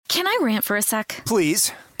Can I rant for a sec?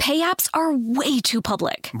 Please. Pay apps are way too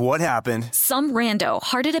public. What happened? Some rando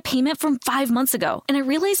hearted a payment from 5 months ago, and I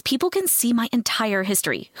realized people can see my entire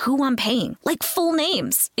history, who I'm paying, like full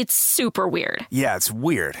names. It's super weird. Yeah, it's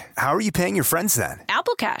weird. How are you paying your friends then?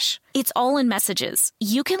 Apple Cash. It's all in messages.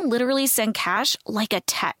 You can literally send cash like a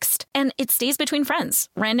text, and it stays between friends.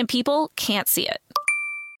 Random people can't see it.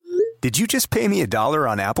 Did you just pay me $1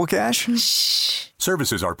 on Apple Cash? Shh.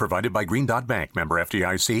 Services are provided by Green Dot Bank. Member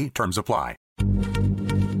FDIC. Terms apply.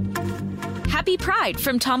 Happy Pride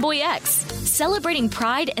from Tomboy X, celebrating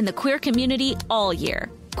pride and the queer community all year.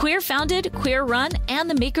 Queer founded, queer run, and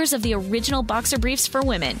the makers of the original boxer briefs for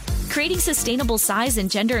women, creating sustainable size and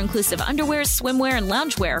gender inclusive underwear, swimwear, and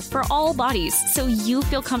loungewear for all bodies so you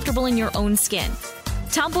feel comfortable in your own skin.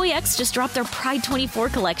 Tomboy X just dropped their Pride 24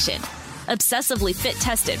 collection. Obsessively fit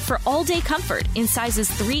tested for all day comfort in sizes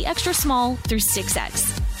 3 extra small through 6X.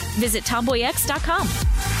 Visit tomboyx.com.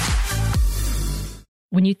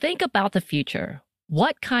 When you think about the future,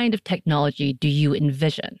 what kind of technology do you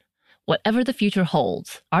envision? Whatever the future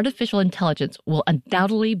holds, artificial intelligence will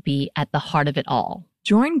undoubtedly be at the heart of it all.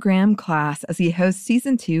 Join Graham Class as he hosts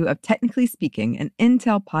Season 2 of Technically Speaking, an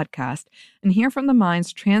Intel podcast, and hear from the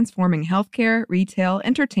minds transforming healthcare, retail,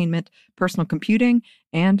 entertainment, personal computing,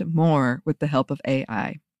 and more with the help of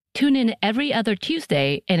AI. Tune in every other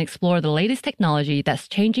Tuesday and explore the latest technology that's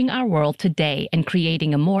changing our world today and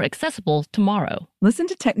creating a more accessible tomorrow. Listen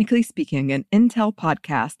to Technically Speaking, an Intel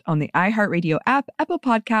podcast on the iHeartRadio app, Apple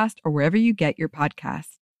Podcast, or wherever you get your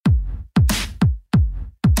podcasts.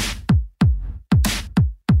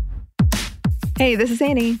 Hey, this is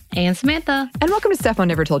Annie. And Samantha. And welcome to Stuff I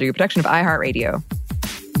Never Told You, a production of iHeartRadio.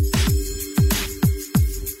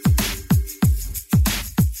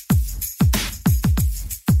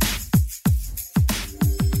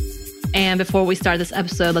 And before we start this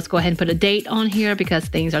episode, let's go ahead and put a date on here because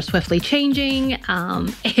things are swiftly changing.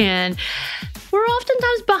 And we're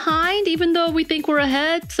oftentimes behind, even though we think we're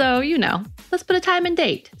ahead. So, let's put a time and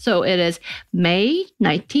date. So it is May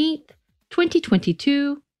 19th,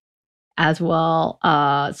 2022 as well.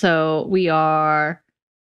 So we are,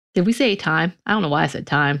 did we say time? I don't know why I said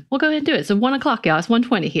time. We'll go ahead and do it. So 1 o'clock, y'all. It's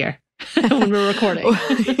 1:20 here. When we're recording.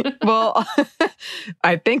 Well,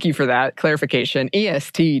 I thank you for that clarification.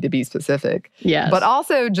 EST to be specific. Yes. But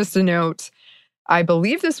also just a note, I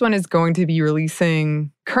believe this one is going to be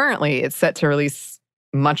releasing, currently it's set to release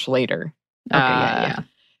much later. Okay, yeah.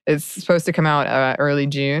 It's supposed to come out early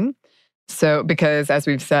June. So, because as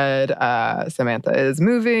we've said, Samantha is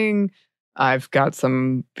moving. I've got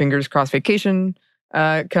some fingers crossed vacation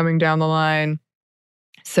coming down the line.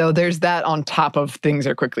 So there's that on top of things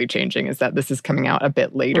are quickly changing, is that this is coming out a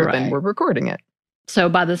bit later than we're recording it. So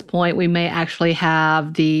by this point, we may actually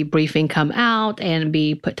have the briefing come out and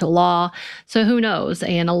be put to law. So who knows?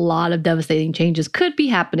 And a lot of devastating changes could be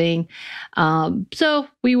happening. So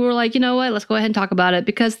we were like, you know what? Let's go ahead and talk about it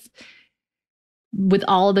because with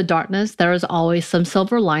all of the darkness, there is always some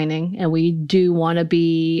silver lining. And we do want to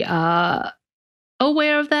be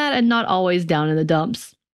aware of that and not always down in the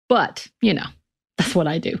dumps. But, that's what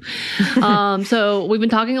I do. So we've been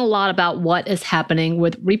talking a lot about what is happening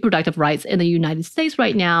with reproductive rights in the United States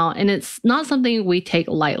right now. And it's not something we take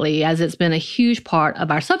lightly, as it's been a huge part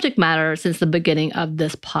of our subject matter since the beginning of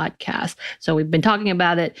this podcast. So we've been talking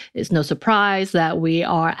about it. It's no surprise that we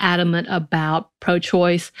are adamant about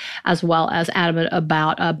pro-choice, as well as adamant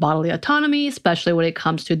about bodily autonomy, especially when it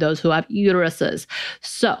comes to those who have uteruses.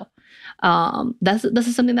 So this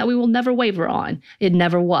is something that we will never waver on. It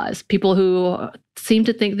never was. People who seem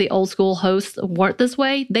to think the old school hosts weren't this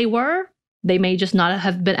way, they were. They may just not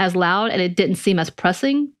have been as loud and it didn't seem as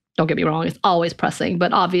pressing. Don't get me wrong, it's always pressing,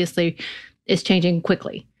 but obviously it's changing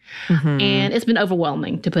quickly. Mm-hmm. And it's been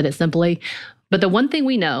overwhelming, to put it simply. But the one thing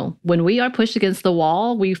we know, when we are pushed against the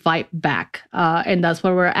wall, we fight back. And that's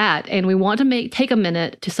where we're at. And we want to take a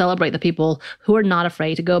minute to celebrate the people who are not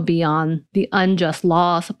afraid to go beyond the unjust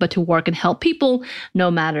laws, but to work and help people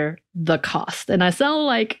no matter the cost. And I sound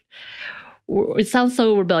like, it sounds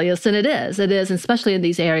so rebellious, and it is. It is, especially in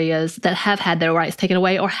these areas that have had their rights taken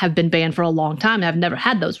away or have been banned for a long time and have never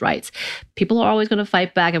had those rights. People are always going to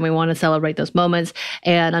fight back, and we want to celebrate those moments.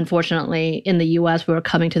 And unfortunately, in the U.S., we're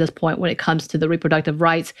coming to this point when it comes to the reproductive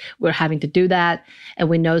rights. We're having to do that. And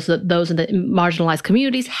we know that those in the marginalized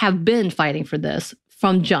communities have been fighting for this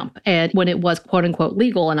from jump. And when it was quote unquote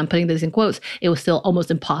legal, and I'm putting this in quotes, it was still almost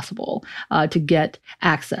impossible to get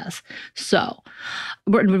access. So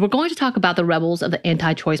we're going to talk about the rebels of the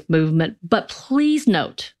anti-choice movement, but please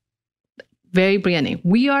note, very beginning,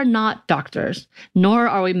 we are not doctors, nor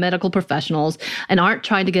are we medical professionals, and aren't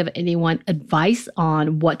trying to give anyone advice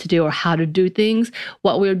on what to do or how to do things.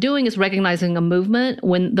 What we're doing is recognizing a movement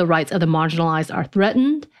when the rights of the marginalized are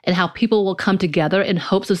threatened, and how people will come together in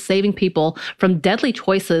hopes of saving people from deadly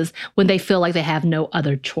choices when they feel like they have no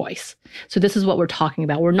other choice. So this is what we're talking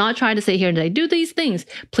about. We're not trying to say here and today, do these things.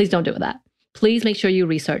 Please don't do that. Please make sure you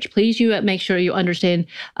research. Please make sure you understand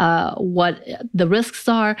what the risks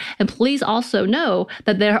are. And please also know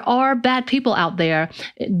that there are bad people out there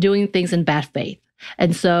doing things in bad faith.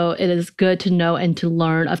 And so it is good to know and to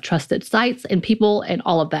learn of trusted sites and people and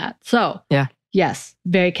all of that. So yes,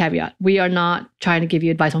 very caveat. We are not trying to give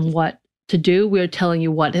you advice on what to do. We're telling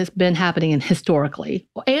you what has been happening and historically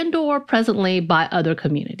and or presently by other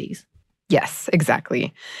communities. Yes,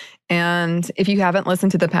 exactly. And if you haven't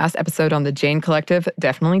listened to the past episode on the Jane Collective,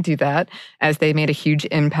 definitely do that, as they made a huge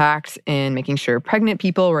impact in making sure pregnant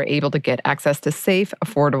people were able to get access to safe,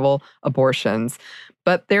 affordable abortions.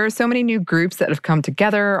 But there are so many new groups that have come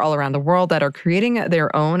together all around the world that are creating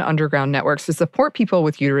their own underground networks to support people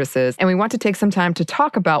with uteruses. And we want to take some time to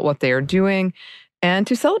talk about what they are doing and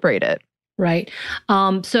to celebrate it. Right.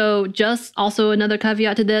 So just also another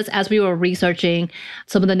caveat to this, as we were researching,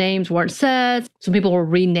 some of the names weren't said. Some people were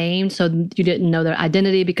renamed, so you didn't know their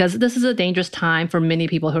identity, because this is a dangerous time for many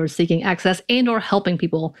people who are seeking access and or helping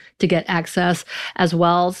people to get access as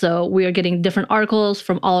well. So we are getting different articles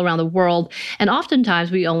from all around the world. And oftentimes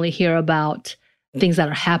we only hear about things that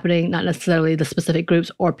are happening, not necessarily the specific groups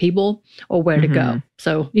or people or where to go.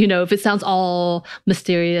 So, if it sounds all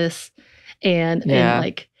mysterious and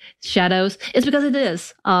like shadows, it's because it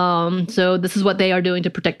is. So this is what they are doing to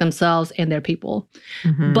protect themselves and their people.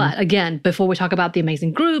 But again, before we talk about the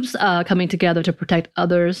amazing groups coming together to protect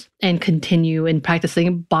others and continue in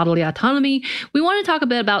practicing bodily autonomy, we want to talk a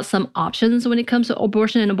bit about some options when it comes to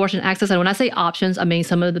abortion and abortion access. And when I say options, I mean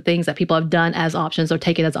some of the things that people have done as options or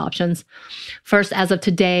taken as options. First, as of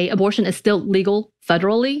today, abortion is still legal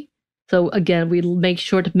federally. So again, we make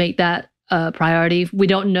sure to make that priority. We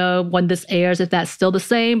don't know when this airs if that's still the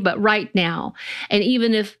same, but right now, and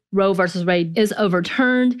even if Roe versus Wade is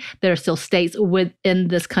overturned, there are still states within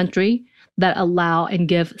this country that allow and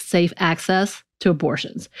give safe access to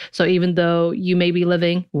abortions. So even though we may be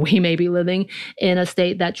living in a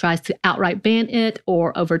state that tries to outright ban it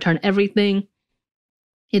or overturn everything,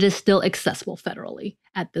 it is still accessible federally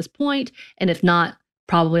at this point, and if not,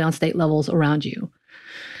 probably on state levels around you.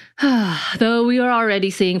 Though we are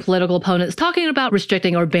already seeing political opponents talking about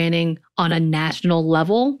restricting or banning on a national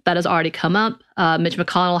level, that has already come up. Mitch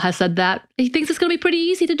McConnell has said that he thinks it's going to be pretty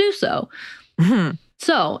easy to do so.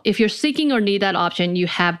 So if you're seeking or need that option, you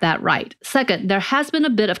have that right. Second, there has been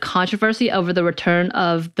a bit of controversy over the return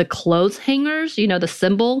of the clothes hangers, the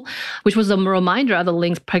symbol, which was a reminder of the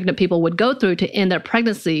lengths pregnant people would go through to end their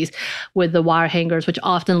pregnancies with the wire hangers, which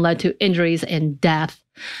often led to injuries and death.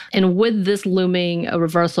 And with this looming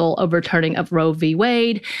reversal overturning of Roe v.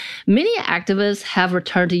 Wade, many activists have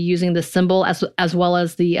returned to using the symbol as well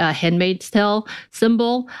as the Handmaid's Tale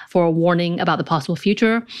symbol for a warning about the possible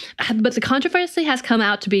future. But the controversy has come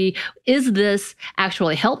out to be, is this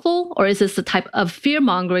actually helpful, or is this the type of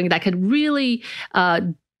fear-mongering that could really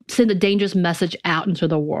send a dangerous message out into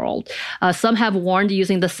the world? Some have warned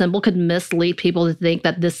using the symbol could mislead people to think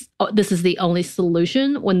that this is the only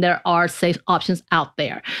solution when there are safe options out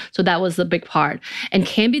there. So that was the big part, and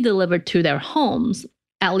can be delivered to their homes,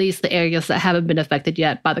 at least the areas that haven't been affected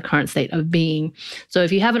yet by the current state of being. So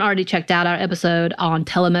if you haven't already checked out our episode on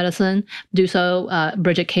telemedicine, do so.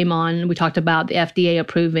 Bridget came on. We talked about the FDA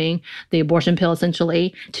approving the abortion pill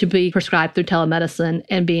essentially to be prescribed through telemedicine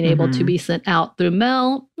and being able to be sent out through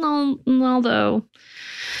mail. Although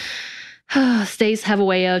states have a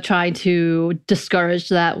way of trying to discourage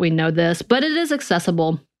that. We know this, but it is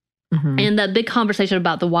accessible. And that big conversation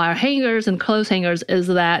about the wire hangers and clothes hangers is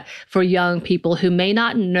that for young people who may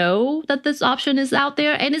not know that this option is out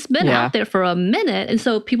there, and it's been out there for a minute, and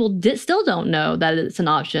so people still don't know that it's an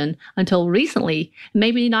option until recently,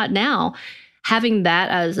 maybe not now. Having that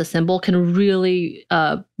as a symbol can really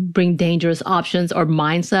bring dangerous options or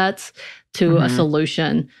mindsets to a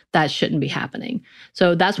solution that shouldn't be happening.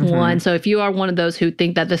 So that's one. So if you are one of those who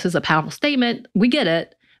think that this is a powerful statement, we get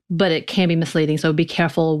it. But it can be misleading. So be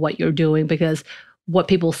careful what you're doing, because what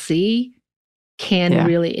people see can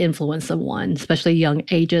really influence someone, especially young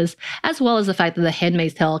ages, as well as the fact that the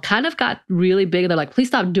Handmaid's Tale kind of got really big. They're like, please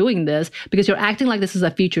stop doing this because you're acting like this is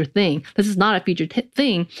a future thing. This is not a future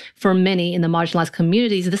thing for many in the marginalized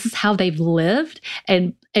communities. This is how they've lived.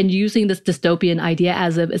 And and using this dystopian idea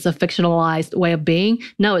as if it's a fictionalized way of being.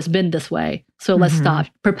 No, it's been this way. So let's stop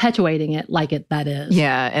perpetuating it like that is.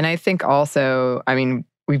 Yeah. And I think also, I mean,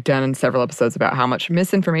 we've done several episodes about how much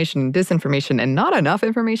misinformation, disinformation, and not enough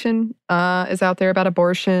information is out there about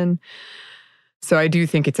abortion. So I do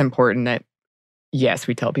think it's important that, yes,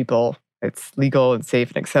 we tell people it's legal and safe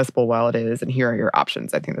and accessible while it is, and here are your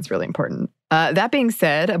options. I think that's really important. That being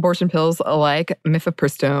said, abortion pills like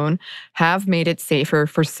mifepristone have made it safer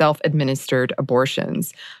for self-administered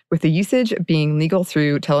abortions, with the usage being legal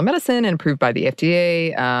through telemedicine and approved by the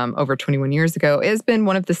FDA over 21 years ago. It has been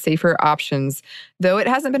one of the safer options, though it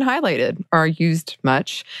hasn't been highlighted or used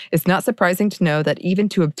much. It's not surprising to know that even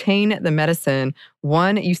to obtain the medicine,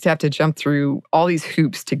 one used to have to jump through all these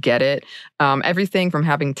hoops to get it. Everything from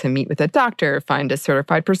having to meet with a doctor, find a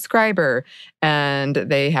certified prescriber, and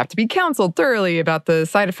they have to be counseled thoroughly about the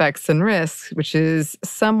side effects and risks, which is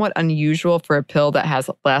somewhat unusual for a pill that has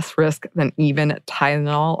less risk than even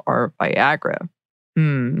Tylenol or Viagra.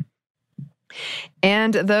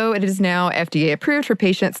 And though it is now FDA approved for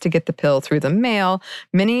patients to get the pill through the mail,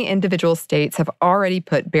 many individual states have already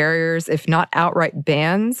put barriers, if not outright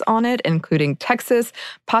bans on it, including Texas,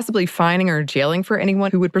 possibly fining or jailing for anyone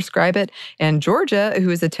who would prescribe it, and Georgia, who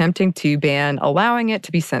is attempting to ban allowing it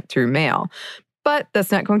to be sent through mail. But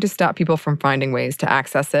that's not going to stop people from finding ways to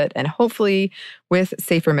access it. And hopefully with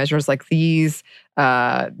safer measures like these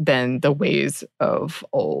than the ways of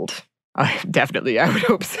old. I would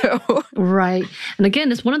hope so. Right. And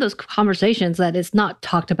again, it's one of those conversations that it's not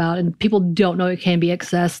talked about and people don't know it can be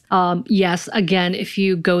accessed. Yes, again, if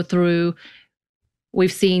you go through,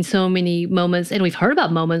 we've seen so many moments and we've heard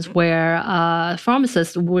about moments where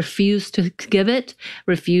pharmacists refuse to give it,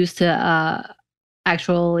 refuse to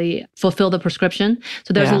actually fulfill the prescription.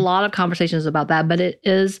 So there's a lot of conversations about that, but it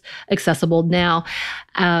is accessible now.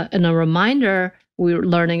 And a reminder, we're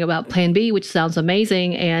learning about Plan B, which sounds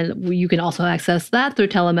amazing, and you can also access that through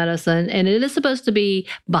telemedicine. And it is supposed to be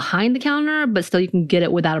behind the counter, but still you can get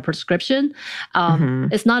it without a prescription.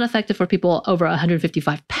 It's not effective for people over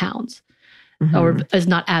 155 pounds, or is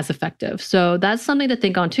not as effective. So that's something to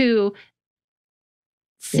think on too.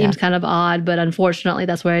 Seems kind of odd, but unfortunately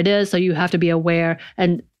that's where it is. So you have to be aware.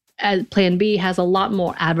 And Plan B has a lot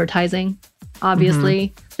more advertising,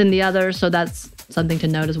 obviously, than the others. So that's something to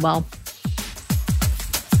note as well.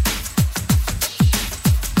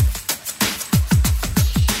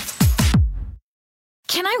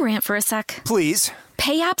 Can I rant for a sec? Please.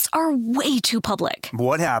 Pay apps are way too public.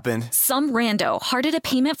 What happened? Some rando hearted a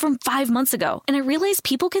payment from 5 months ago, and I realized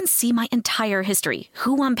people can see my entire history,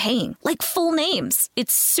 who I'm paying, like full names.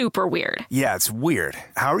 It's super weird. Yeah, it's weird.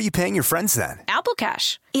 How are you paying your friends then? Apple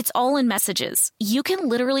Cash. It's all in messages. You can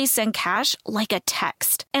literally send cash like a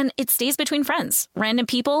text, and it stays between friends. Random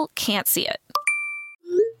people can't see it.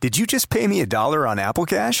 Did you just pay me $1 on Apple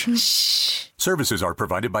Cash? Shh. Services are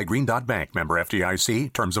provided by Green Dot Bank. Member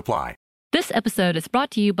FDIC. Terms apply. This episode is brought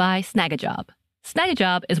to you by Snagajob.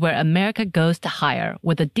 Snagajob is where America goes to hire,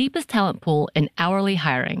 with the deepest talent pool in hourly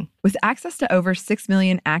hiring. With access to over 6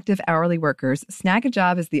 million active hourly workers,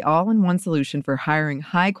 Snagajob is the all-in-one solution for hiring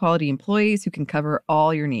high-quality employees who can cover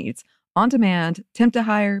all your needs. On demand, temp to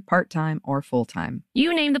hire, part-time, or full-time.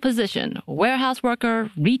 You name the position: warehouse worker,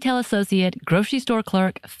 retail associate, grocery store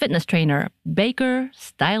clerk, fitness trainer, baker,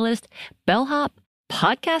 stylist, bellhop,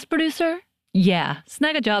 podcast producer. Yeah,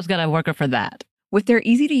 Snagajob's got a worker for that. With their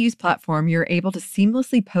easy-to-use platform, you're able to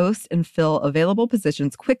seamlessly post and fill available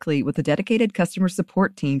positions quickly with a dedicated customer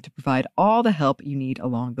support team to provide all the help you need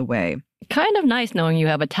along the way. Kind of nice knowing you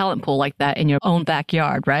have a talent pool like that in your own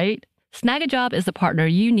backyard, right? Snagajob is the partner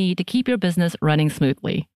you need to keep your business running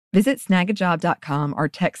smoothly. Visit snagajob.com or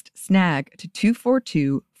text SNAG to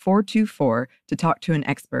 242-424 to talk to an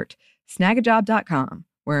expert. Snagajob.com,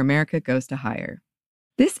 where America goes to hire.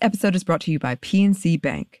 This episode is brought to you by PNC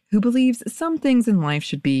Bank, who believes some things in life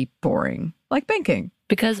should be boring, like banking.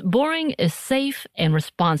 Because boring is safe and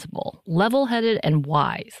responsible, level-headed and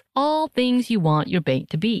wise. All things you want your bank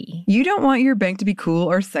to be. You don't want your bank to be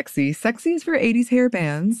cool or sexy. Sexy is for 80s hair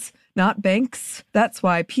bands, not banks. That's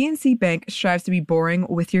why PNC Bank strives to be boring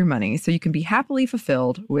with your money so you can be happily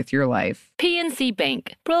fulfilled with your life. PNC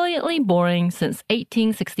Bank, brilliantly boring since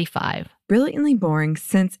 1865. Brilliantly Boring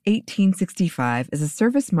Since 1865 is a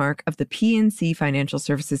service mark of the PNC Financial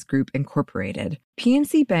Services Group, Incorporated.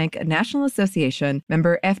 PNC Bank, a National Association,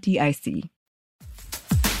 member FDIC.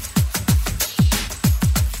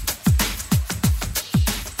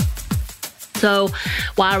 So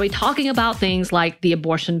why are we talking about things like the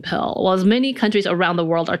abortion pill? Well, as many countries around the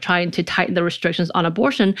world are trying to tighten the restrictions on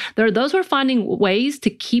abortion, there are those who are finding ways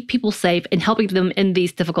to keep people safe and helping them in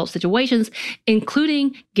these difficult situations,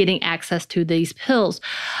 including getting access to these pills.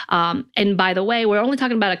 And by the way, we're only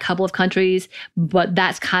talking about a couple of countries, but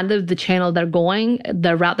that's kind of the channel they're going.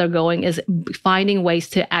 The route they're going is finding ways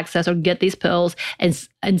to access or get these pills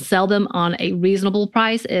and sell them on a reasonable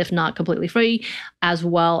price, if not completely free, as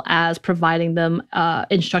well as providing them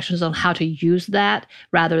instructions on how to use that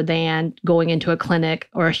rather than going into a clinic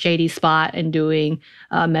or a shady spot and doing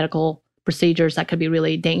medical procedures that could be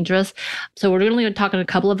really dangerous. So we're only talking a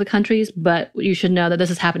couple of the countries, but you should know that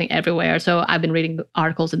this is happening everywhere. So I've been reading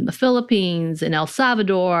articles in the Philippines, in El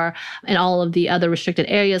Salvador, and all of the other restricted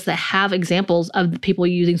areas that have examples of the people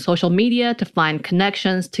using social media to find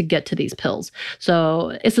connections to get to these pills.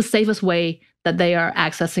 So it's the safest way that they are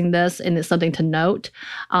accessing this, and it's something to note.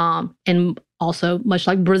 And also, much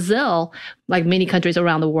like Brazil, like many countries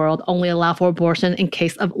around the world, only allow for abortion in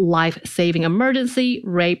case of life-saving emergency,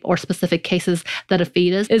 rape, or specific cases that a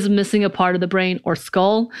fetus is missing a part of the brain or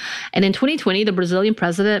skull. And in 2020, the Brazilian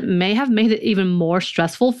president may have made it even more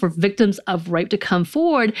stressful for victims of rape to come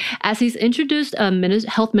forward, as he's introduced a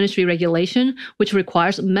health ministry regulation which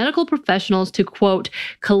requires medical professionals to, quote,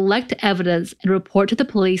 collect evidence and report to the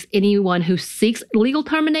police anyone who seeks legal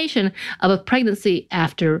termination of a pregnancy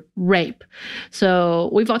after rape. So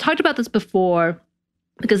we've talked about this before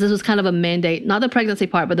because this was kind of a mandate, not the pregnancy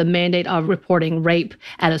part, but the mandate of reporting rape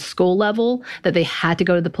at a school level, that they had to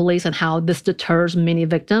go to the police, and how this deters many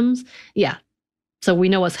victims. Yeah. So we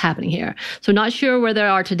know what's happening here. So not sure where they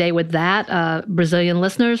are today with that. Brazilian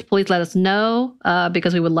listeners, please let us know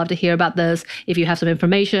because we would love to hear about this if you have some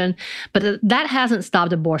information. But that hasn't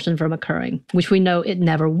stopped abortion from occurring, which we know it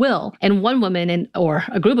never will. And one woman or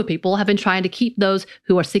a group of people have been trying to keep those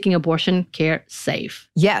who are seeking abortion care safe.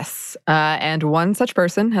 Yes, and one such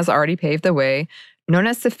person has already paved the way. Known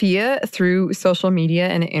as Sophia through social media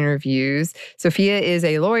and interviews, Sophia is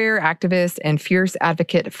a lawyer, activist, and fierce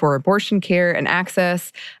advocate for abortion care and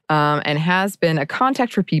access, and has been a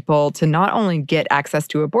contact for people to not only get access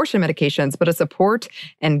to abortion medications, but a support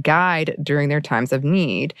and guide during their times of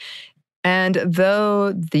need. And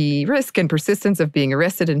though the risk and persistence of being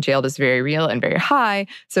arrested and jailed is very real and very high,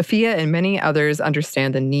 Sophia and many others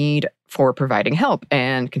understand the need for providing help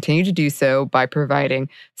and continue to do so by providing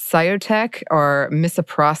Cytotec or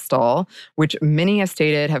misoprostol, which many have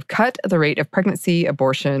stated have cut the rate of pregnancy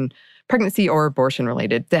or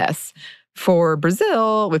abortion-related deaths. For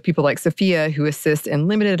Brazil, with people like Sophia who assist in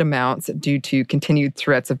limited amounts due to continued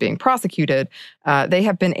threats of being prosecuted, they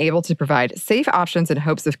have been able to provide safe options in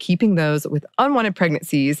hopes of keeping those with unwanted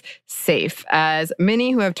pregnancies safe, as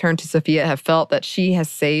many who have turned to Sophia have felt that she has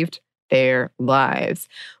saved their lives.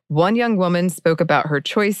 One young woman spoke about her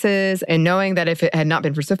choices and knowing that if it had not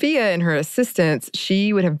been for Sophia and her assistance,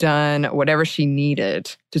 she would have done whatever she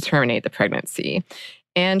needed to terminate the pregnancy.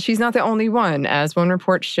 And she's not the only one, as one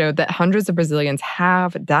report showed that hundreds of Brazilians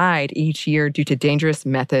have died each year due to dangerous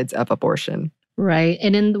methods of abortion. Right.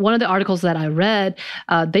 And in one of the articles that I read,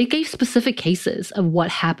 they gave specific cases of what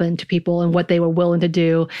happened to people and what they were willing to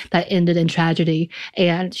do that ended in tragedy.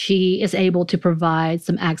 And she is able to provide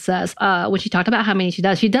some access. When she talked about how many she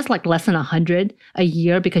does like less than 100 a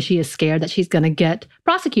year because she is scared that she's going to get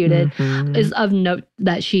prosecuted. Mm-hmm. Is of note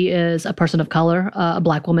that she is a person of color, a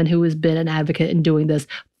Black woman who has been an advocate in doing this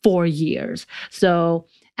for years. So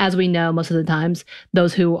as we know, most of the times,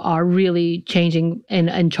 those who are really changing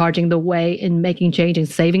and charging the way in making change and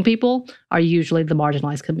saving people are usually the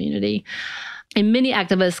marginalized community. And many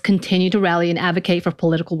activists continue to rally and advocate for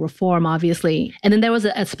political reform, obviously. And then there was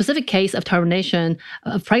a specific case of termination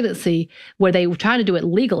of pregnancy where they were trying to do it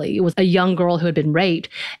legally. It was a young girl who had been raped.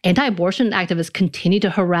 Anti-abortion activists continued to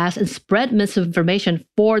harass and spread misinformation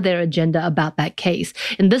for their agenda about that case.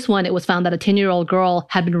 In this one, it was found that a 10-year-old girl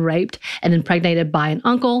had been raped and impregnated by an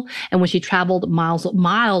uncle. And when she traveled miles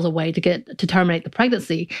away to terminate the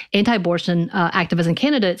pregnancy, anti-abortion activists and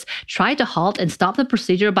candidates tried to halt and stop the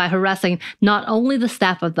procedure by harassing not only the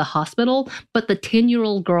staff of the hospital, but the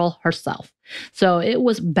 10-year-old girl herself. So it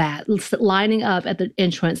was bad, lining up at the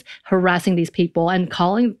entrance, harassing these people and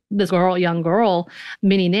calling this young girl,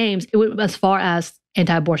 many names. It went as far as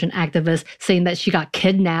anti-abortion activist saying that she got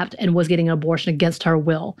kidnapped and was getting an abortion against her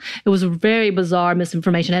will. It was very bizarre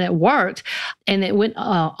misinformation, and it worked. And it went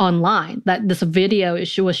online. That this video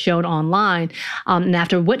was shown online. And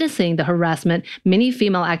after witnessing the harassment, many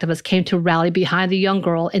female activists came to rally behind the young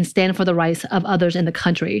girl and stand for the rights of others in the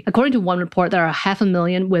country. According to one report, there are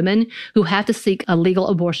 500,000 women who have to seek illegal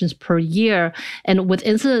abortions per year. And with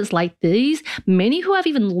incidents like these, many who have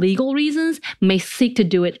even legal reasons may seek to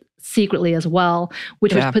do it secretly as well,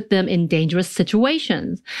 which would put them in dangerous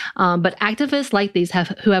situations. But activists like these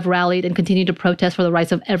who have rallied and continue to protest for the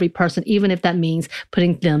rights of every person, even if that means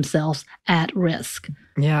putting themselves at risk.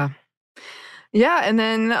 Yeah. Yeah, and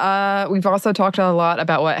then we've also talked a lot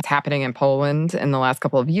about what's happening in Poland in the last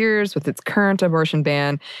couple of years with its current abortion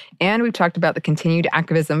ban. And we've talked about the continued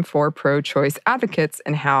activism for pro-choice advocates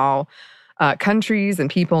and how countries and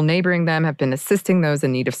people neighboring them have been assisting those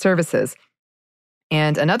in need of services.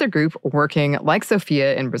 And another group working like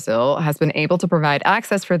Sophia in Brazil has been able to provide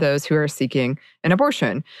access for those who are seeking an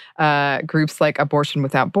abortion. Groups like Abortion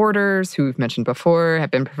Without Borders, who we've mentioned before, have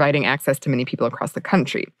been providing access to many people across the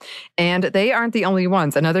country. And they aren't the only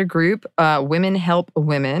ones. Another group, Women Help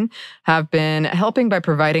Women, have been helping by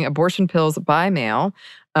providing abortion pills by mail.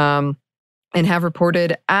 And have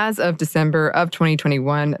reported as of December of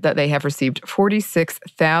 2021 that they have received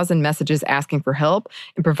 46,000 messages asking for help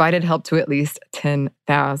and provided help to at least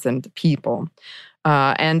 10,000 people.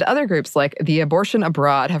 And other groups like the Abortion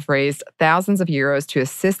Abroad have raised thousands of euros to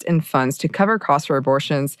assist in funds to cover costs for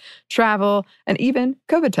abortions, travel, and even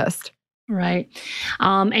COVID tests. Right.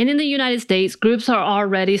 And in the United States, groups are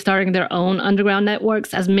already starting their own underground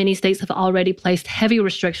networks, as many states have already placed heavy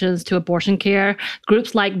restrictions to abortion care.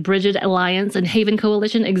 Groups like Bridget Alliance and Haven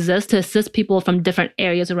Coalition exist to assist people from different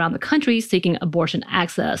areas around the country seeking abortion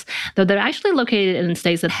access. Though they're actually located in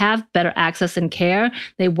states that have better access and care,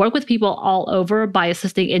 they work with people all over by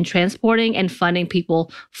assisting in transporting and funding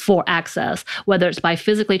people for access, whether it's by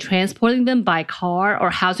physically transporting them by car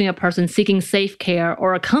or housing a person seeking safe care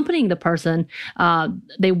or accompanying the person.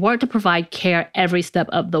 They work to provide care every step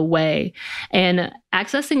of the way. And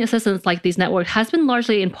accessing assistance like these networks has been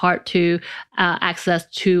largely in part to access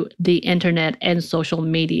to the internet and social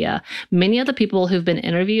media. Many of the people who've been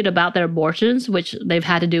interviewed about their abortions, which they've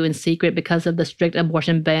had to do in secret because of the strict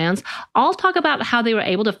abortion bans, all talk about how they were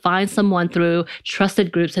able to find someone through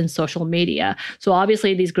trusted groups in social media. So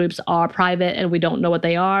obviously these groups are private and we don't know what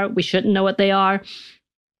they are. We shouldn't know what they are.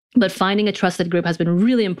 But finding a trusted group has been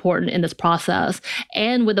really important in this process.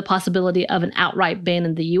 And with the possibility of an outright ban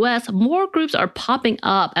in the US, more groups are popping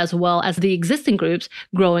up as well as the existing groups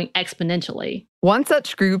growing exponentially. One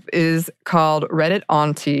such group is called Reddit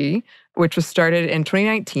Auntie, which was started in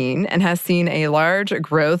 2019 and has seen a large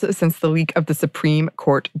growth since the leak of the Supreme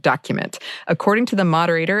Court document. According to the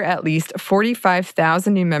moderator, at least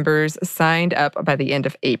 45,000 new members signed up by the end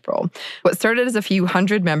of April. What started as a few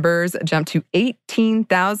hundred members jumped to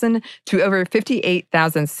 18,000 to over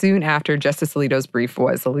 58,000 soon after Justice Alito's brief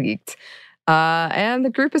was leaked. And the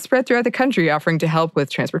group is spread throughout the country, offering to help with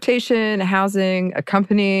transportation, housing,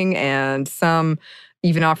 accompanying, and some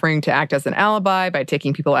even offering to act as an alibi by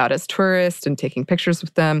taking people out as tourists and taking pictures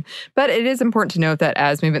with them. But it is important to note that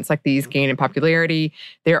as movements like these gain in popularity,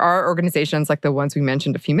 there are organizations like the ones we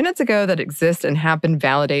mentioned a few minutes ago that exist and have been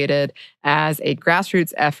validated as a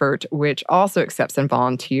grassroots effort, which also accepts in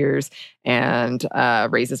volunteers and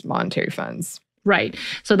raises monetary funds. Right.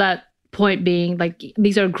 So that point being, like,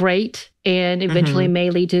 these are great and eventually may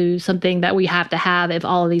lead to something that we have to have if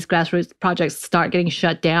all of these grassroots projects start getting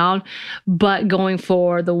shut down. But going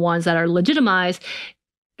for the ones that are legitimized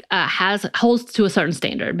holds to a certain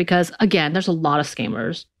standard because, again, there's a lot of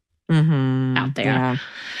scammers out there,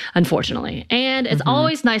 unfortunately. And it's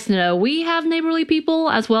always nice to know we have neighborly people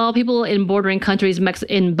as well. People in bordering countries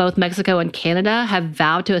in both Mexico and Canada have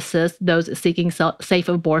vowed to assist those seeking safe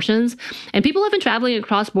abortions. And people have been traveling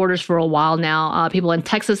across borders for a while now. People in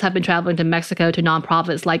Texas have been traveling to Mexico to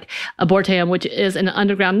nonprofits like Aborteum, which is an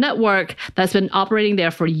underground network that's been operating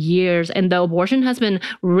there for years. And though abortion has been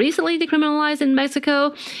recently decriminalized in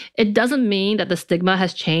Mexico, it doesn't mean that the stigma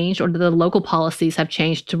has changed or that the local policies have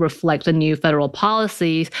changed to reflect the new federal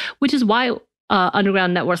policies, which is why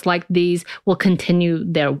underground networks like these will continue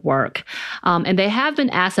their work. And they have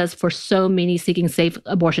been assets for so many seeking safe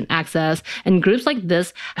abortion access. And groups like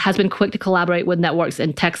this has been quick to collaborate with networks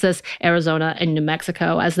in Texas, Arizona, and New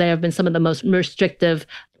Mexico, as they have been some of the most restrictive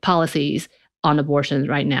policies on abortion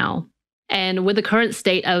right now. And with the current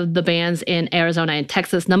state of the bans in Arizona and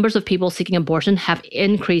Texas, numbers of people seeking abortion have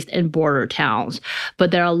increased in border towns. But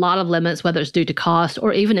there are a lot of limits, whether it's due to cost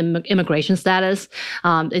or even immigration status.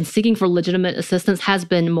 And seeking for legitimate assistance has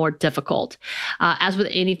been more difficult. As with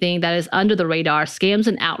anything that is under the radar, scams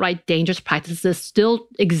and outright dangerous practices still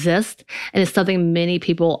exist, and it's something many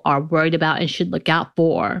people are worried about and should look out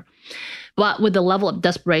for. But with the level of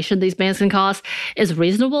desperation these bans can cause, it's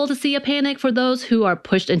reasonable to see a panic for those who are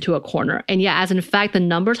pushed into a corner. And yeah, as in fact, the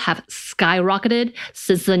numbers have skyrocketed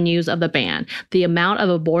since the news of the ban. The amount of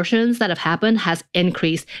abortions that have happened has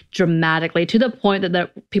increased dramatically to the point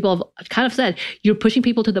that people have kind of said, you're pushing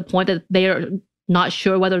people to the point that they are not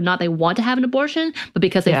sure whether or not they want to have an abortion, but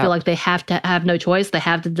because they feel like they have to have no choice, they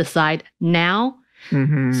have to decide now.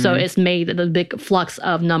 So it's made the big flux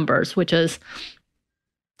of numbers, which is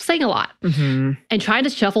saying a lot. And trying to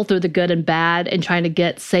shuffle through the good and bad and trying to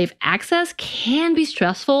get safe access can be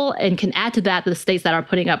stressful, and can add to that the states that are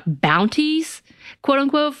putting up bounties, quote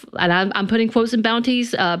unquote, and I'm putting quotes in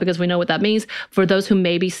bounties because we know what that means, for those who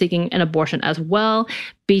may be seeking an abortion as well.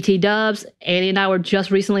 BT dubs, Annie and I were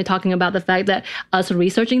just recently talking about the fact that us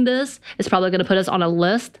researching this is probably going to put us on a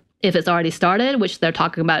list if it's already started, which they're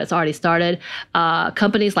talking about it's already started.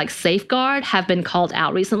 Companies like Safeguard have been called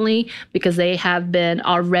out recently because they have been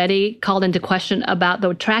already called into question about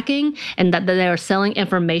the tracking and that they are selling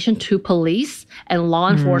information to police and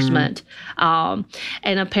law enforcement. And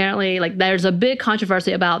apparently, like, there's a big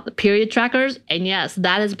controversy about the period trackers. And yes,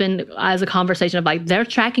 that has been as a conversation of like, they're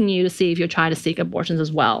tracking you to see if you're trying to seek abortions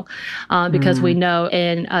as well. Because we know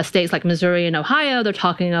in states like Missouri and Ohio, they're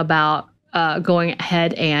talking about going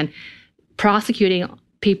ahead and prosecuting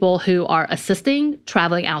people who are assisting to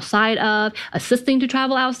travel outside of,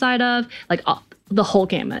 like the whole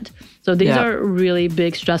gamut. So these are really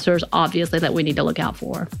big stressors, obviously, that we need to look out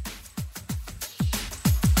for.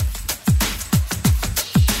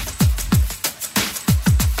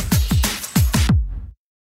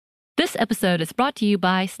 This episode is brought to you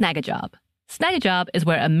by Snagajob. Snagajob is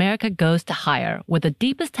where America goes to hire, with the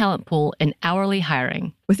deepest talent pool in hourly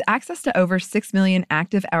hiring. With access to over 6 million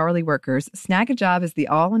active hourly workers, Snagajob is the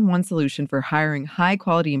all-in-one solution for hiring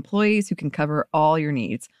high-quality employees who can cover all your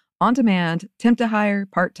needs. On demand, temp to hire,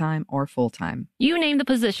 part-time, or full-time. You name the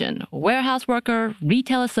position: warehouse worker,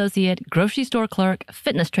 retail associate, grocery store clerk,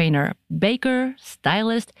 fitness trainer, baker,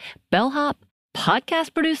 stylist, bellhop,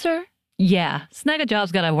 podcast producer. Yeah,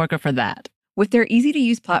 Snagajob's got a worker for that. With their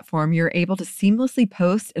easy-to-use platform, you're able to seamlessly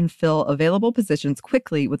post and fill available positions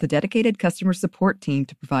quickly with a dedicated customer support team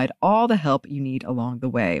to provide all the help you need along the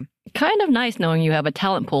way. Kind of nice knowing you have a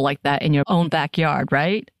talent pool like that in your own backyard,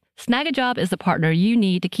 right? Snagajob is the partner you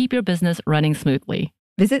need to keep your business running smoothly.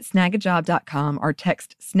 Visit snagajob.com or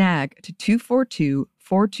text SNAG to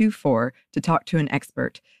 242-424 to talk to an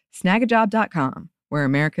expert. Snagajob.com, where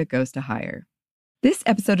America goes to hire. This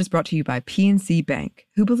episode is brought to you by PNC Bank,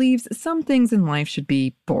 who believes some things in life should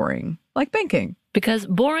be boring, like banking. Because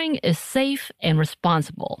boring is safe and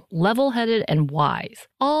responsible, level-headed and wise.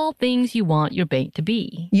 All things you want your bank to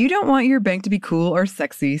be. You don't want your bank to be cool or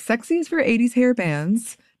sexy. Sexy is for 80s hair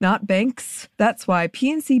bands, not banks. That's why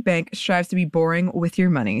PNC Bank strives to be boring with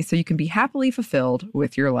your money so you can be happily fulfilled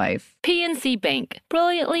with your life. PNC Bank,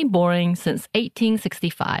 brilliantly boring since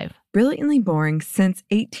 1865. Brilliantly Boring Since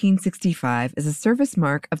 1865 is a service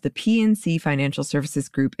mark of the PNC Financial Services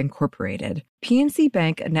Group, Incorporated. PNC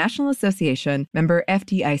Bank, a National Association, member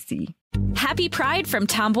FDIC. Happy Pride from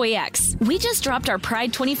Tomboy X. We just dropped our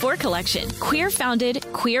Pride 24 collection. Queer founded,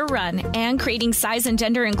 queer run, and creating size and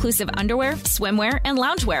gender inclusive underwear, swimwear, and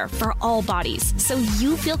loungewear for all bodies, so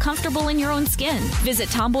you feel comfortable in your own skin. Visit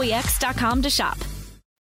tomboyx.com to shop.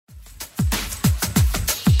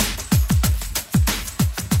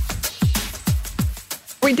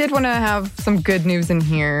 We did want to have some good news in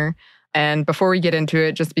here. And before we get into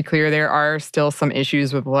it, just to be clear, there are still some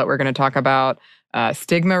issues with what we're going to talk about.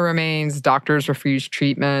 Stigma remains, doctors refuse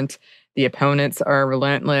treatment, the opponents are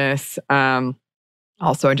relentless.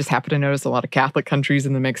 Also, I just happen to notice a lot of Catholic countries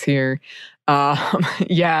in the mix here.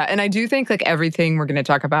 Yeah, and I do think like everything we're going to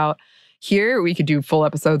talk about here, we could do full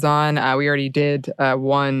episodes on. We already did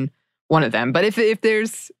one of them. But if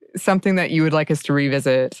there's something that you would like us to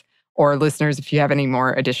revisit, or listeners, if you have any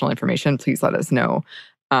more additional information, please let us know.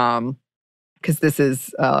 Because this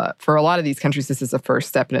is, for a lot of these countries, this is a first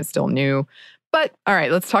step and it's still new. But all right,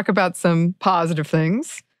 let's talk about some positive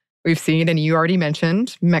things we've seen. And you already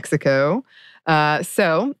mentioned Mexico.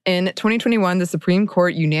 So in 2021, the Supreme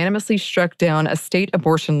Court unanimously struck down a state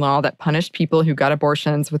abortion law that punished people who got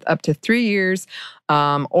abortions with up to 3 years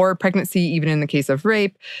or pregnancy, even in the case of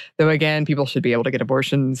rape. Though again, people should be able to get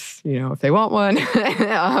abortions, if they want one.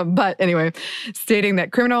 But anyway, stating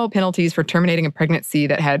that criminal penalties for terminating a pregnancy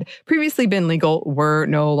that had previously been legal were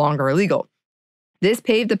no longer illegal. This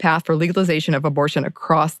paved the path for legalization of abortion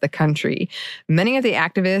across the country. Many of the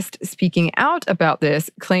activists speaking out about this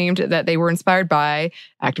claimed that they were inspired by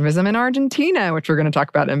activism in Argentina, which we're going to talk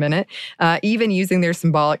about in a minute, even using their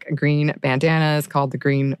symbolic green bandanas called the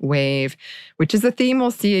Green Wave, which is a theme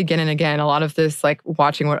we'll see again and again. A lot of this, like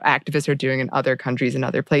watching what activists are doing in other countries and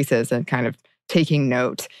other places and kind of taking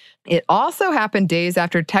note. It also happened days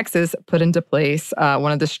after Texas put into place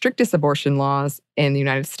one of the strictest abortion laws in the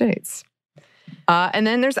United States. And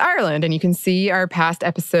then there's Ireland, and you can see our past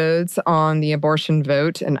episodes on the abortion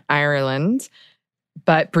vote in Ireland.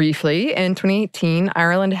 But briefly, in 2018,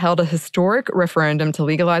 Ireland held a historic referendum to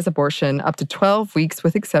legalize abortion up to 12 weeks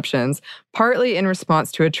with exceptions, partly in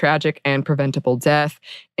response to a tragic and preventable death,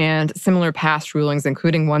 and similar past rulings,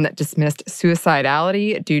 including one that dismissed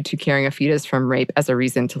suicidality due to carrying a fetus from rape as a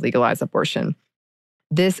reason to legalize abortion.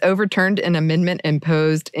 This overturned an amendment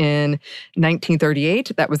imposed in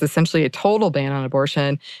 1938 that was essentially a total ban on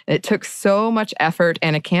abortion. It took so much effort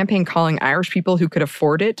and a campaign calling Irish people who could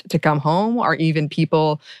afford it to come home, or even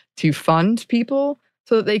people to fund people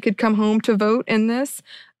so that they could come home to vote in this.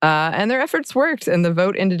 And their efforts worked, and the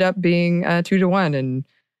vote ended up being 2-1. And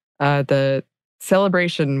the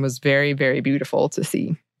celebration was very, very beautiful to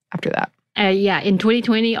see after that. In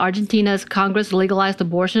 2020, Argentina's Congress legalized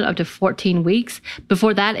abortion up to 14 weeks.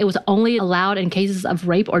 Before that, it was only allowed in cases of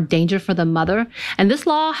rape or danger for the mother. And this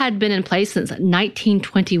law had been in place since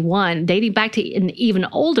 1921, dating back to an even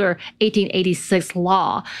older 1886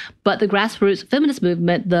 law. But the grassroots feminist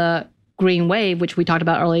movement, the Green Wave, which we talked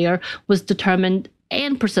about earlier, was determined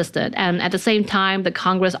and persistent. And at the same time, the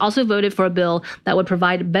Congress also voted for a bill that would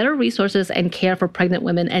provide better resources and care for pregnant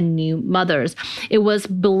women and new mothers. It was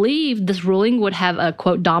believed this ruling would have a,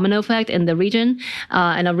 quote, domino effect in the region,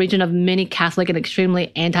 in a region of many Catholic and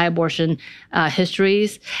extremely anti-abortion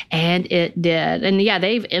histories, and it did. And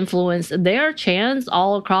they've influenced their chants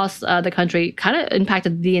all across the country, kind of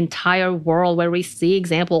impacted the entire world, where we see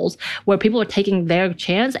examples where people are taking their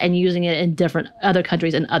chants and using it in different other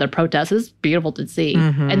countries and other protests. It's beautiful to see.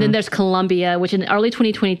 Mm-hmm. And then there's Colombia, which in early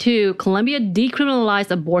 2022, Colombia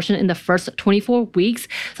decriminalized abortion in the first 24 weeks,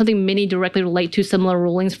 something many directly relate to similar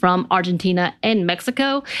rulings from Argentina and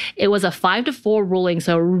Mexico. It was a 5-4 ruling,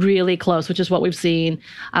 so really close, which is what we've seen,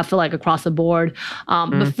 I feel like, across the board.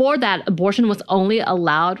 Before that, abortion was only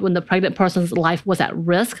allowed when the pregnant person's life was at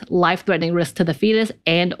risk, life-threatening risk to the fetus,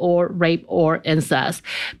 and or rape or incest.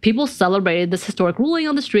 People celebrated this historic ruling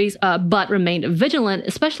on the streets, but remained vigilant,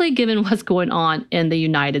 especially given what's going on in the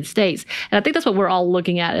United States. And I think that's what we're all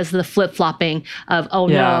looking at, is the flip-flopping of,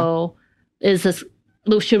 no,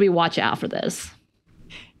 should we watch out for this?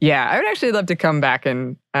 Yeah, I would actually love to come back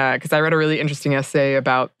and, because I read a really interesting essay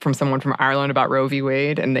from someone from Ireland about Roe v.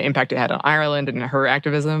 Wade and the impact it had on Ireland and her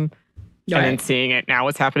activism. Right. And then seeing it now,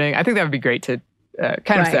 what's happening. I think that would be great to,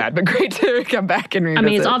 kind of sad, but great to come back and revisit. I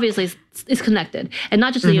mean, it's obviously, it's connected. And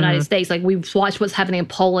not just the United States. Like, we've watched what's happening in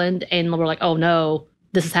Poland, and we're like, oh no,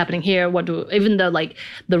 this is happening here. Even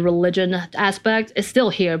the religion aspect is still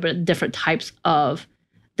here, but different types of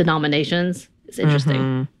denominations. It's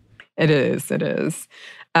interesting. It is.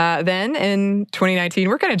 Then in 2019,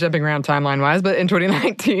 we're kind of jumping around timeline-wise, but in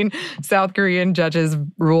 2019, South Korean judges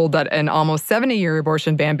ruled that an almost 70-year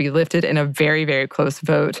abortion ban be lifted in a very, very close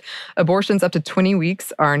vote. Abortions up to 20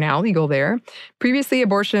 weeks are now legal there. Previously,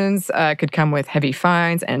 abortions could come with heavy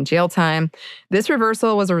fines and jail time. This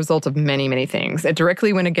reversal was a result of many, many things. It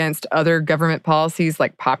directly went against other government policies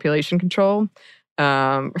like population control,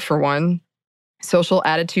 for one. Social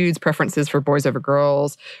attitudes, preferences for boys over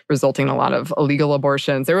girls, resulting in a lot of illegal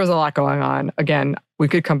abortions. There was a lot going on. Again, we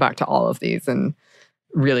could come back to all of these and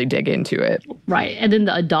really dig into it. Right. And then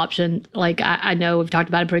the adoption, like I know we've talked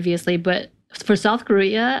about it previously, but for South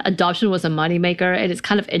Korea, adoption was a moneymaker. And it's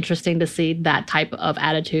kind of interesting to see that type of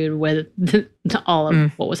attitude with all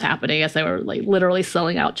of what was happening as they were like literally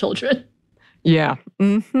selling out children. Yeah.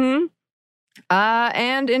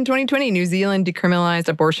 And in 2020, New Zealand decriminalized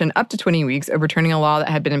abortion up to 20 weeks, overturning a law that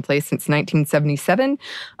had been in place since 1977,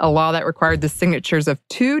 a law that required the signatures of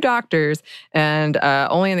 2 doctors, and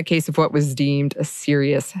only in the case of what was deemed a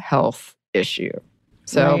serious health issue.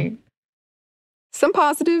 So some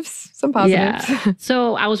positives. Yeah.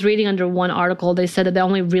 So I was reading under one article, they said that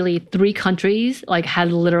only really 3 countries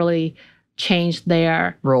had literally changed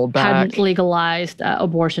their Rolled back. hadn't legalized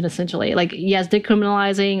abortion, essentially. Like, yes,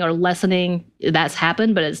 decriminalizing or lessening, that's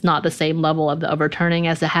happened, but it's not the same level of the overturning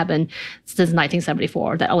as it happened since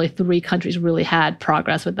 1974, that only 3 countries really had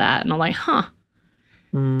progress with that. And I'm like,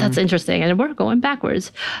 that's interesting. And we're going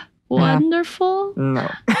backwards. Wonderful. No.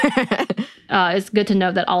 It's good to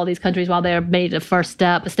note that all of these countries, while they're made the first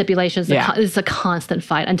step, stipulations, it's a constant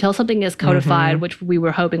fight. Until something is codified, which we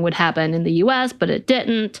were hoping would happen in the US, but it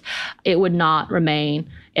didn't, it would not remain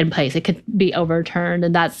in place. It could be overturned,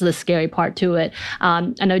 and that's the scary part to it.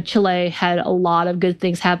 I know Chile had a lot of good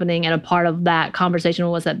things happening, and a part of that conversation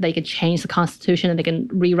was that they could change the Constitution and they can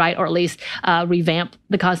rewrite or at least revamp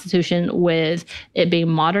the Constitution with it being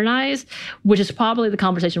modernized, which is probably the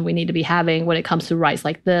conversation we need to be having when it comes to rights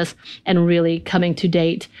like this and really coming to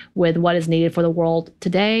date with what is needed for the world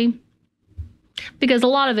today. Because a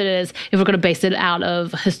lot of it is, if we're going to base it out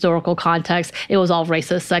of historical context, it was all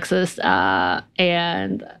racist, sexist,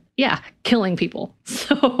 and killing people.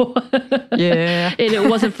 So and it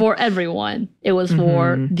wasn't for everyone. It was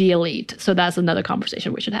for the elite. So that's another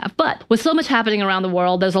conversation we should have. But with so much happening around the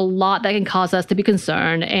world, there's a lot that can cause us to be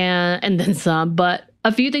concerned, and then some. But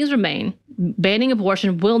a few things remain. Banning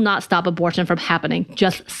abortion will not stop abortion from happening,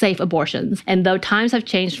 just safe abortions. And though times have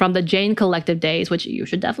changed from the Jane Collective days, which you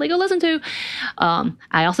should definitely go listen to,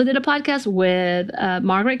 I also did a podcast with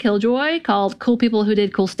Margaret Killjoy called Cool People Who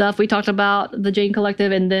Did Cool Stuff. We talked about the Jane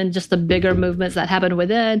Collective and then just the bigger movements that happened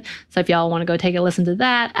within. So if y'all want to go take a listen to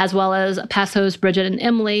that, as well as past hosts Bridget and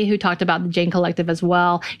Emily, who talked about the Jane Collective as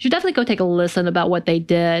well, you should definitely go take a listen about what they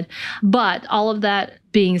did. But all of that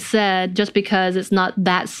being said, just because it's not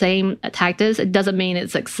that same tactics, it doesn't mean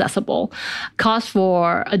it's accessible. Costs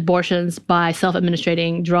for abortions by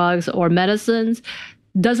self-administrating drugs or medicines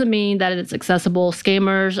doesn't mean that it's accessible.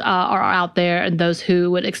 Scammers are out there, and those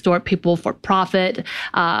who would extort people for profit.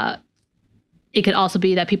 It could also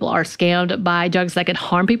be that people are scammed by drugs that could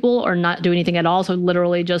harm people or not do anything at all. So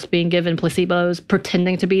literally just being given placebos,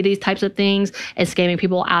 pretending to be these types of things, and scamming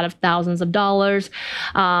people out of thousands of dollars.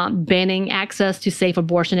 Banning access to safe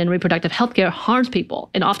abortion and reproductive health care harms people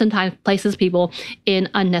and oftentimes places people in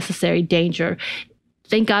unnecessary danger.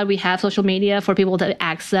 Thank God we have social media for people to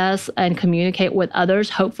access and communicate with others.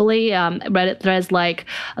 Hopefully, Reddit threads like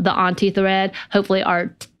the Auntie thread hopefully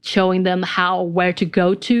are showing them where to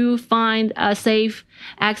go to find safe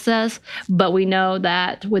access. But we know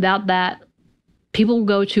that without that, people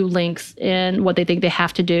go to links in what they think they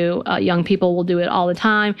have to do. Young people will do it all the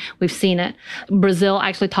time. We've seen it. Brazil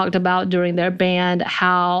actually talked about during their ban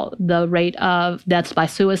how the rate of deaths by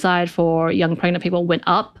suicide for young pregnant people went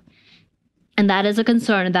up. And that is a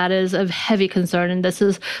concern. That is a heavy concern. And this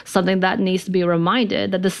is something that needs to be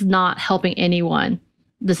reminded that this is not helping anyone.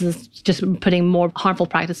 This is just putting more harmful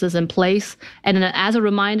practices in place. And as a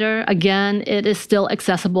reminder, again, it is still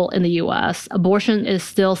accessible in the U.S. Abortion is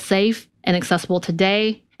still safe and accessible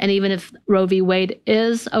today. And even if Roe v. Wade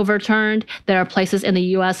is overturned, there are places in the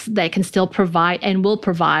U.S. that can still provide and will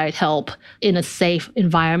provide help in a safe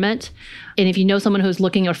environment. And if you know someone who's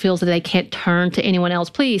looking or feels that they can't turn to anyone else,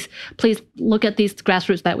 please look at these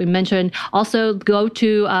grassroots that we mentioned. Also, go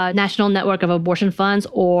to National Network of Abortion Funds,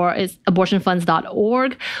 or it's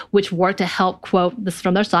abortionfunds.org, which work to help, quote, this is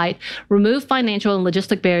from their site, remove financial and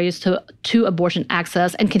logistic barriers to abortion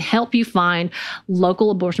access, and can help you find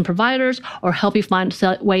local abortion providers or help you find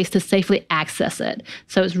ways to safely access it.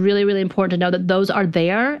 So it's really, really important to know that those are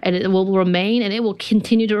there, and it will remain, and it will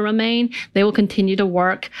continue to remain. They will continue to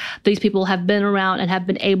work. These people have been around and have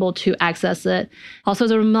been able to access it. Also,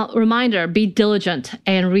 as a reminder, be diligent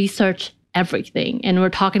and research everything. And we're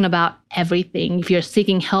talking about everything. If you're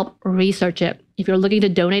seeking help, research it. If you're looking to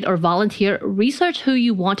donate or volunteer, research who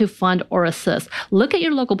you want to fund or assist. Look at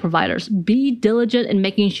your local providers. Be diligent in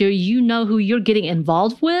making sure you know who you're getting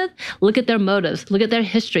involved with. Look at their motives. Look at their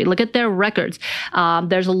history. Look at their records.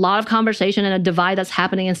 There's a lot of conversation and a divide that's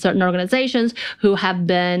happening in certain organizations who have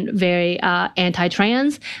been very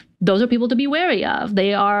anti-trans. Those are people to be wary of.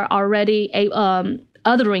 They are already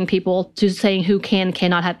othering people to saying who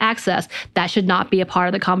cannot have access. That should not be a part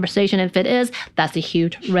of the conversation. If it is, that's a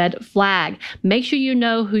huge red flag. Make sure you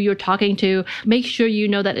know who you're talking to. Make sure you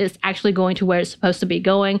know that it's actually going to where it's supposed to be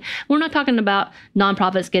going. We're not talking about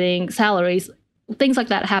nonprofits getting salaries. Things like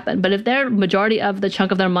that happen. But if their majority of the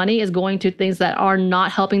chunk of their money is going to things that are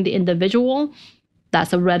not helping the individual,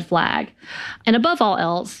 that's a red flag. And above all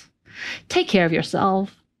else, take care of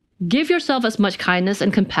yourself. Give yourself as much kindness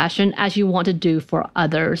and compassion as you want to do for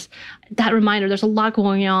others. That reminder, there's a lot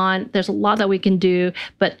going on. There's a lot that we can do,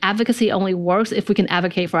 but advocacy only works if we can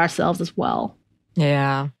advocate for ourselves as well.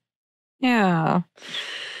 Yeah.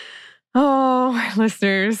 Oh,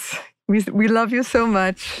 listeners, We love you so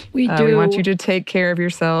much. We do. We want you to take care of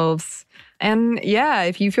yourselves. And yeah,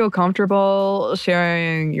 if you feel comfortable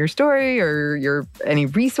sharing your story or any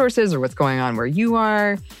resources or what's going on where you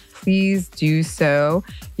are, please do so.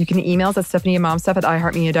 You can email us at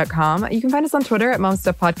stephanie@momstuff@iheartmedia.com. You can find us on Twitter at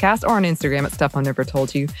momstuffpodcast or on Instagram at Stuff I Never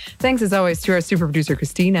Told You. Thanks as always to our super producer,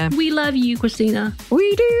 Christina. We love you, Christina.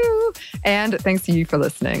 We do. And thanks to you for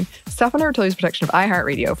listening. Stuff I Never Told You is a production of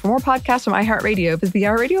iHeartRadio. For more podcasts from iHeartRadio, visit the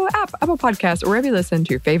iHeartRadio app, Apple Podcasts, or wherever you listen to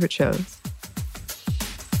your favorite shows.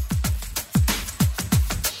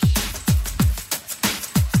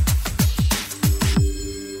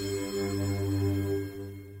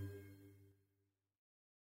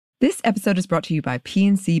 This episode is brought to you by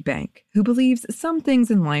PNC Bank, who believes some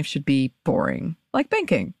things in life should be boring, like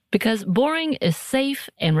banking. Because boring is safe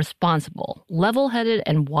and responsible, level-headed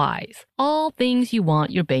and wise. All things you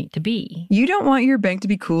want your bank to be. You don't want your bank to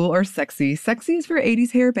be cool or sexy. Sexy is for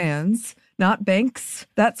 80s hair bands, not banks.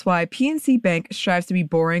 That's why PNC Bank strives to be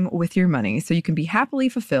boring with your money so you can be happily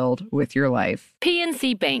fulfilled with your life.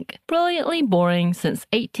 PNC Bank, brilliantly boring since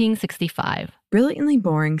 1865. Brilliantly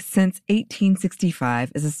Boring Since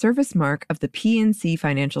 1865 is a service mark of the PNC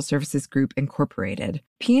Financial Services Group, Incorporated.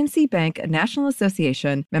 PNC Bank, a National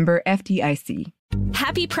Association, member FDIC.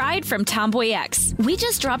 Happy Pride from Tomboy X. We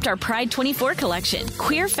just dropped our Pride 24 collection.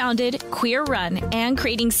 Queer founded, queer run, and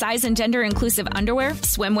creating size and gender inclusive underwear,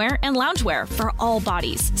 swimwear, and loungewear for all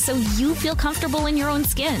bodies so you feel comfortable in your own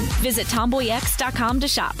skin. Visit tomboyx.com to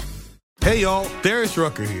shop. Hey y'all, Darius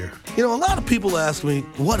Rucker here. You know, a lot of people ask me,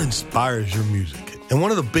 what inspires your music? And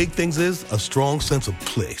one of the big things is a strong sense of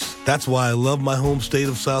place. That's why I love my home state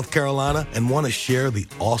of South Carolina and want to share the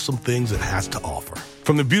awesome things it has to offer.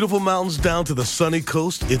 From the beautiful mountains down to the sunny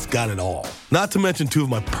coast, it's got it all. Not to mention two of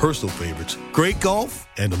my personal favorites, great golf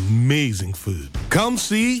and amazing food. Come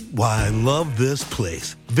see why I love this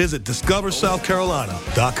place. Visit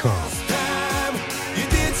discoversouthcarolina.com.